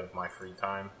command of my free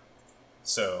time.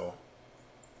 So,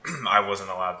 I wasn't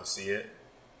allowed to see it.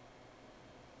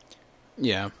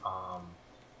 Yeah.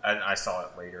 And I saw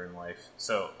it later in life.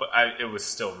 So, but it was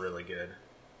still really good.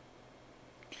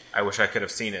 I wish I could have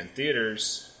seen it in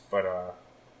theaters, but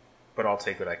I'll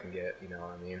take what I can get. You know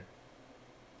what I mean?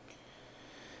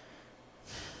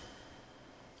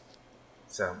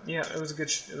 So yeah, it was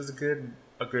a good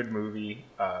movie.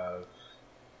 I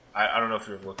don't know if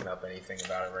you're looking up anything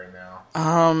about it right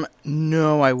now.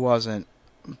 No, I wasn't,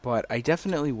 but I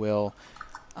definitely will.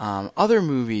 Other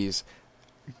movies.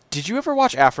 Did you ever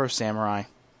watch Afro Samurai?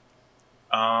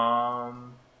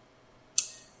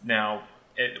 Now,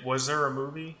 was there a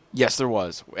movie? Yes, there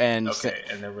was. And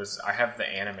and there was. I have the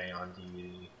anime on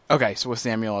DVD. Okay, so with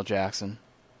Samuel L. Jackson.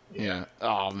 Yeah.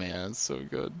 Oh man, it's so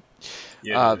good.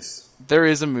 Yeah. There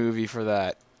is a movie for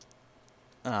that.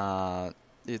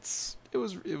 It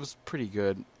was pretty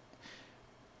good.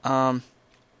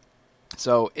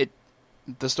 So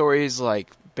the story is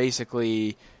like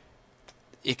basically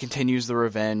it continues the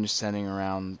revenge centering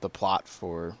around the plot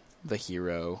for the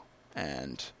hero,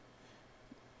 and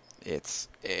it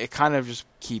kind of just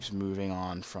keeps moving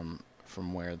on from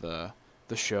where the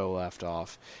show left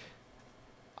off.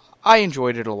 I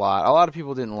enjoyed it a lot. A lot of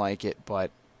people didn't like it,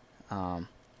 but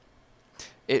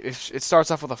it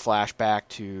starts off with a flashback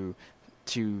to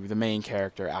the main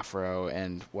character Afro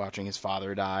and watching his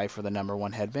father die for the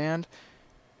 #1 headband,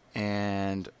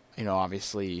 and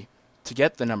obviously to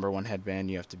get the #1 headband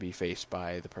you have to be faced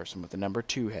by the person with the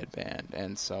 #2 headband,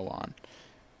 and so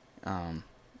on.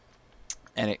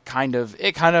 And it kind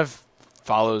of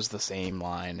follows the same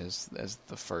line as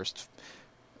the first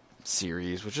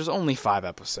series, which is only 5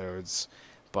 episodes,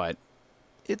 but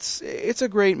it's a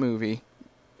great movie.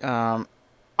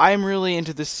 I'm really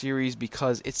into this series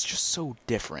because it's just so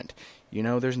different.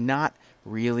 There's not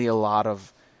really a lot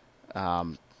of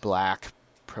black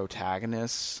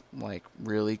protagonists, like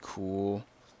really cool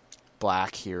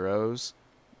black heroes.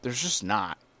 There's just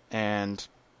not, and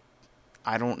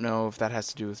I don't know if that has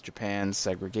to do with Japan's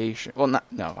segregation. Well,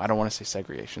 no, I don't want to say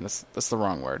segregation. That's the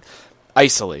wrong word.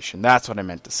 Isolation. That's what I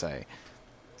meant to say.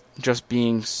 Just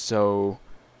being so,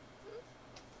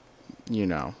 you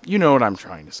know what I'm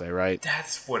trying to say, right?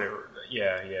 That's what it.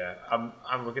 Yeah.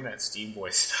 I'm looking at Steam Boy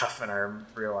stuff, and I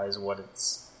realize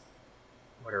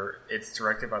it's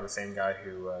directed by the same guy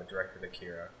who directed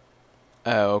Akira.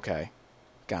 Oh, okay,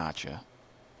 gotcha.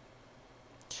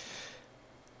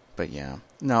 But yeah,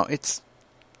 no, it's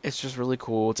just really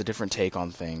cool. It's a different take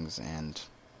on things, and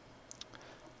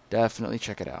definitely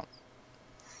check it out.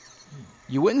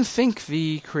 You wouldn't think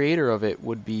the creator of it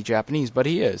would be Japanese, but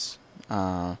he is.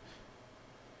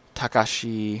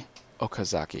 Takashi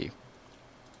Okazaki.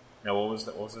 Now, what was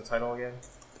the title again?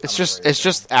 It's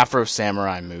just Afro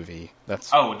Samurai movie.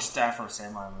 Just Afro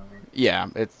Samurai movie. Yeah,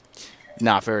 it's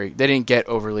not very. They didn't get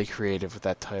overly creative with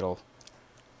that title.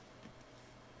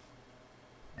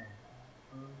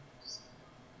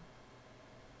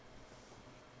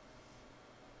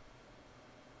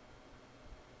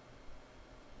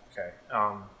 Okay.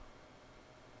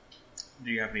 Do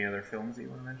you have any other films that you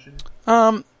want to mention?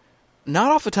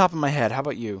 Not off the top of my head. How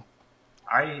about you?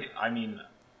 I mean,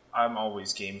 I'm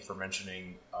always game for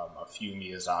mentioning a few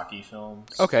Miyazaki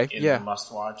films. Okay, yeah. The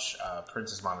must-watch.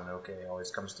 Princess Mononoke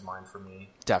always comes to mind for me.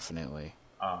 Definitely.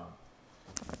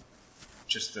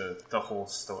 Just the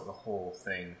whole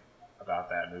thing about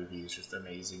that movie is just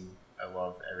amazing. I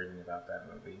love everything about that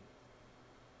movie.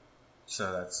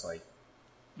 So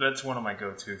that's one of my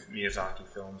go-to Miyazaki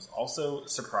films. Also,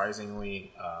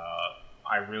 surprisingly,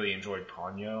 I really enjoyed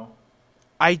Ponyo.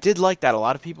 I did like that. A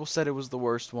lot of people said it was the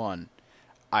worst one.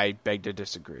 I beg to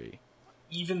disagree.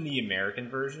 Even the American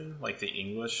version, like the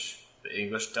English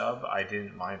dub, I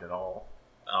didn't mind at all.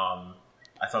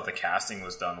 I thought the casting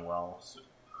was done well.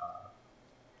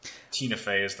 Tina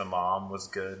Fey as the mom was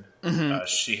good.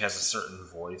 She has a certain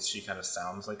voice. She kind of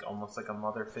sounds like almost like a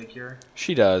mother figure.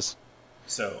 She does.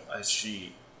 So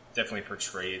she definitely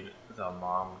portrayed the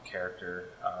mom character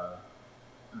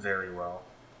very well.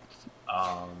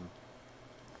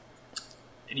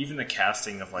 And even the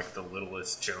casting of like the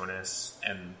littlest Jonas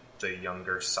and the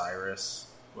younger Cyrus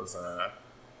was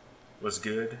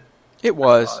good. It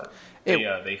was.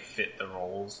 They fit the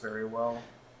roles very well.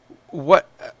 What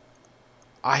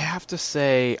I have to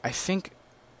say, I think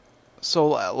so.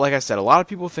 Like I said, a lot of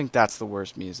people think that's the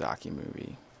worst Miyazaki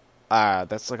movie.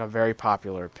 That's like a very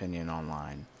popular opinion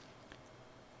online.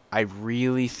 I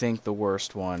really think the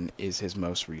worst one is his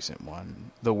most recent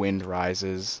one, The Wind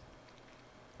Rises.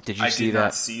 Did you see that? I did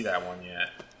not see that one yet.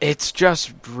 It's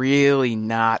just really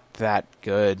not that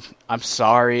good. I'm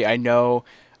sorry. I know.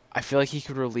 I feel like he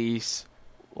could release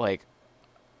like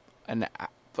a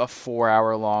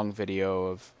 4-hour-long video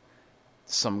of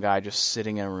some guy just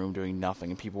sitting in a room doing nothing,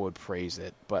 and people would praise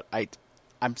it. But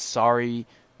I'm sorry,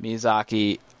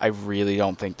 Miyazaki. I really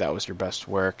don't think that was your best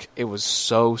work. It was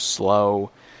so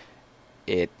slow.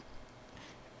 It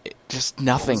just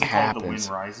nothing happens.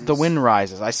 The Wind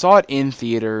Rises. I saw it in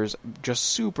theaters. Just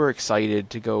super excited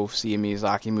to go see a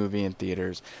Miyazaki movie in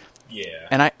theaters. Yeah.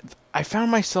 And I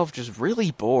found myself just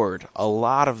really bored a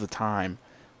lot of the time.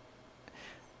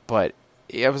 But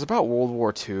it was about World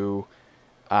War II,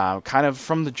 kind of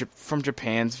from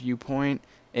Japan's viewpoint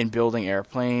in building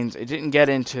airplanes. It didn't get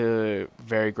into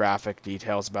very graphic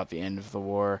details about the end of the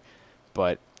war,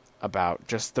 but about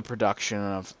just the production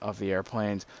of the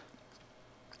airplanes.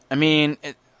 I mean,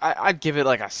 I'd give it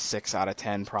like a 6 out of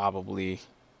 10 probably.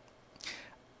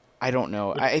 I don't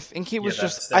know. I think it was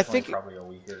just. I think probably a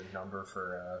weaker number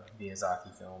for a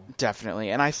Miyazaki film. Definitely,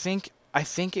 and I think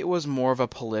it was more of a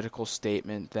political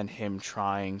statement than him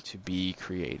trying to be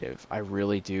creative. I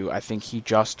really do. I think he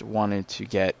just wanted to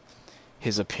get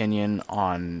his opinion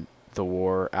on the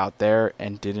war out there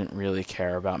and didn't really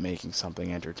care about making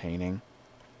something entertaining.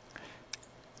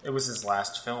 It was his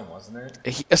last film, wasn't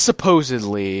it?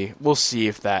 Supposedly. We'll see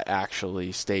if that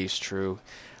actually stays true.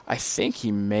 I think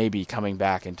he may be coming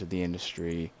back into the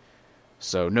industry,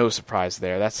 so no surprise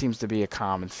there. That seems to be a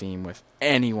common theme with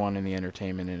anyone in the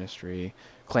entertainment industry,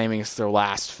 claiming it's their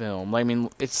last film. I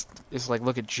mean, it's like,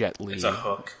 look at Jet Li. It's a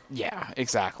hook. Yeah,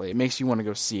 exactly. It makes you want to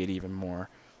go see it even more.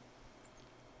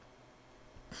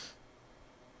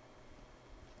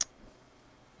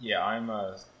 Yeah, I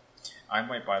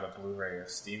might buy the Blu-ray of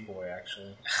Steam Boy,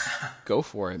 actually. Go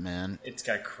for it, man. It's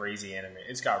got crazy animation.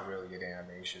 It's got really good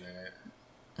animation in it.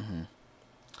 Mm-hmm.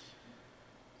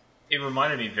 It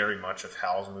reminded me very much of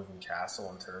Howl's Moving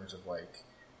Castle in terms of, like,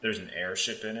 there's an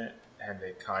airship in it, and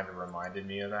it kind of reminded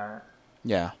me of that.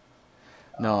 Yeah.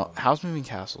 No, Howl's Moving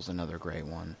Castle is another great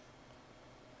one.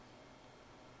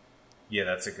 Yeah,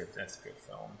 that's a good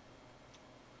film.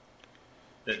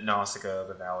 The Nausicaa,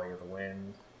 The Valley of the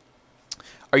Wind.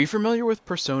 Are you familiar with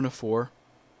Persona 4?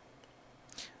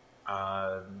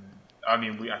 I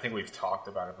think we've talked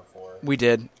about it before. We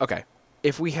did? Okay.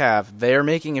 If we have, they're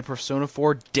making a Persona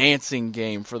 4 dancing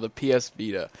game for the PS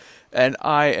Vita. And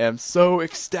I am so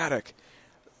ecstatic.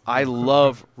 I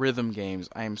love rhythm games.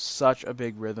 I am such a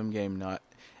big rhythm game nut.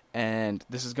 And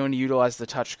this is going to utilize the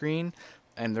touchscreen,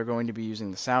 and they're going to be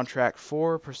using the soundtrack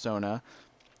for Persona.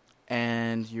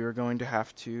 And you're going to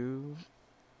have to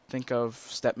think of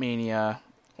Stepmania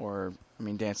or,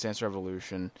 Dance Dance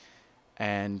Revolution,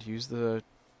 and use the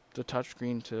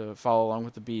touchscreen to follow along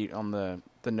with the beat on the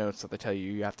notes that they tell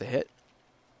you have to hit.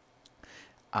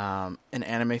 An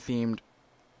anime-themed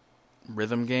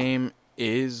rhythm game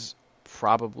is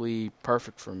probably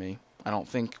perfect for me. I don't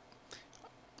think,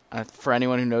 for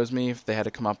anyone who knows me, if they had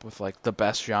to come up with like the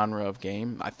best genre of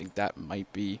game, I think that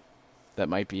might be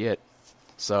it.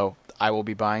 So I will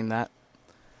be buying that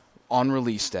on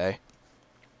release day.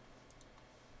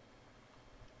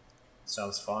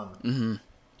 Sounds fun. Mm-hmm.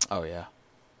 Oh yeah.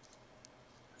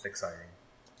 It's exciting.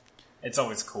 It's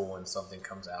always cool when something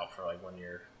comes out for like when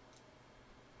your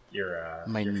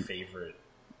favorite.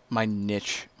 My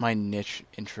niche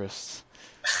interests.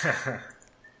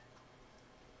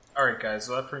 Alright guys,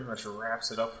 so that pretty much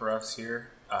wraps it up for us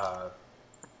here.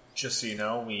 Just so you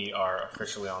know, we are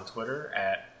officially on Twitter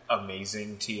at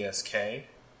AmazingTSK.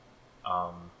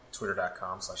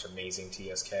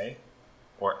 Twitter.com/AmazingTSK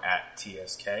or at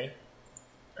TSK.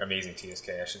 Or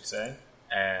AmazingTSK, I should say.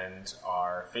 And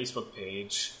our Facebook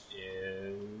page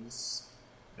is,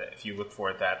 if you look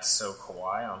for it, That's So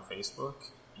Kawaii on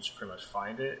Facebook. You should pretty much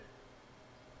find it.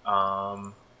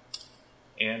 And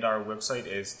our website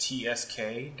is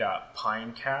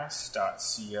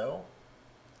tsk.pinecast.co.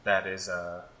 That is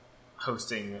a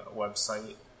hosting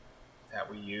website that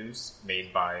we use,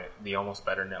 made by the Almost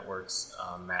Better Network's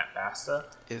Matt Basta.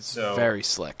 It's very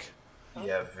slick.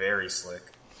 Yeah, very slick.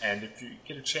 And if you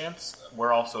get a chance,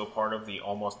 we're also a part of the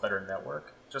Almost Better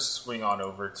Network. Just swing on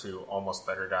over to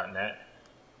almostbetter.net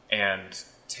and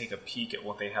take a peek at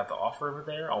what they have to offer over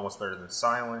there. Almost Better Than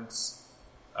Silence,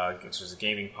 which is a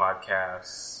gaming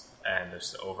podcast, and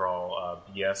there's the overall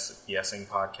BSing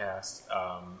podcast.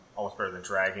 Almost Better Than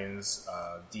Dragons,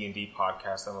 D&D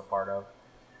podcast I'm a part of.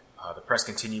 The Press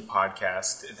Continue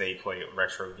podcast, they play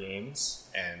retro games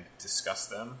and discuss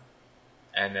them.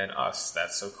 And then us,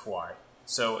 That's So Kawaii.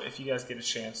 So if you guys get a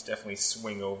chance, definitely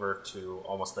swing over to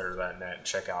almostbetter.net and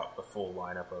check out the full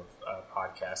lineup of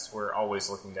podcasts. We're always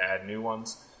looking to add new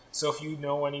ones. So if you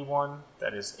know anyone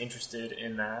that is interested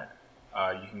in that,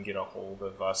 you can get a hold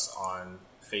of us on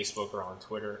Facebook or on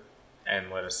Twitter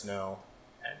and let us know.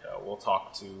 And we'll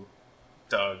talk to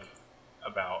Doug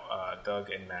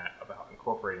and Matt about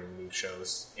incorporating new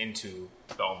shows into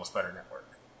the Almost Better Network.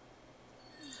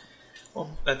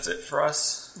 Well, that's it for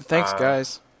us. Thanks,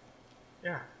 guys.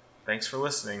 Yeah. Thanks for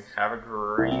listening. Have a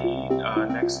great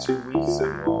next 2 weeks,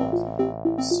 and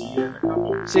we'll see you in a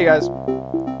couple. See you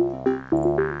guys.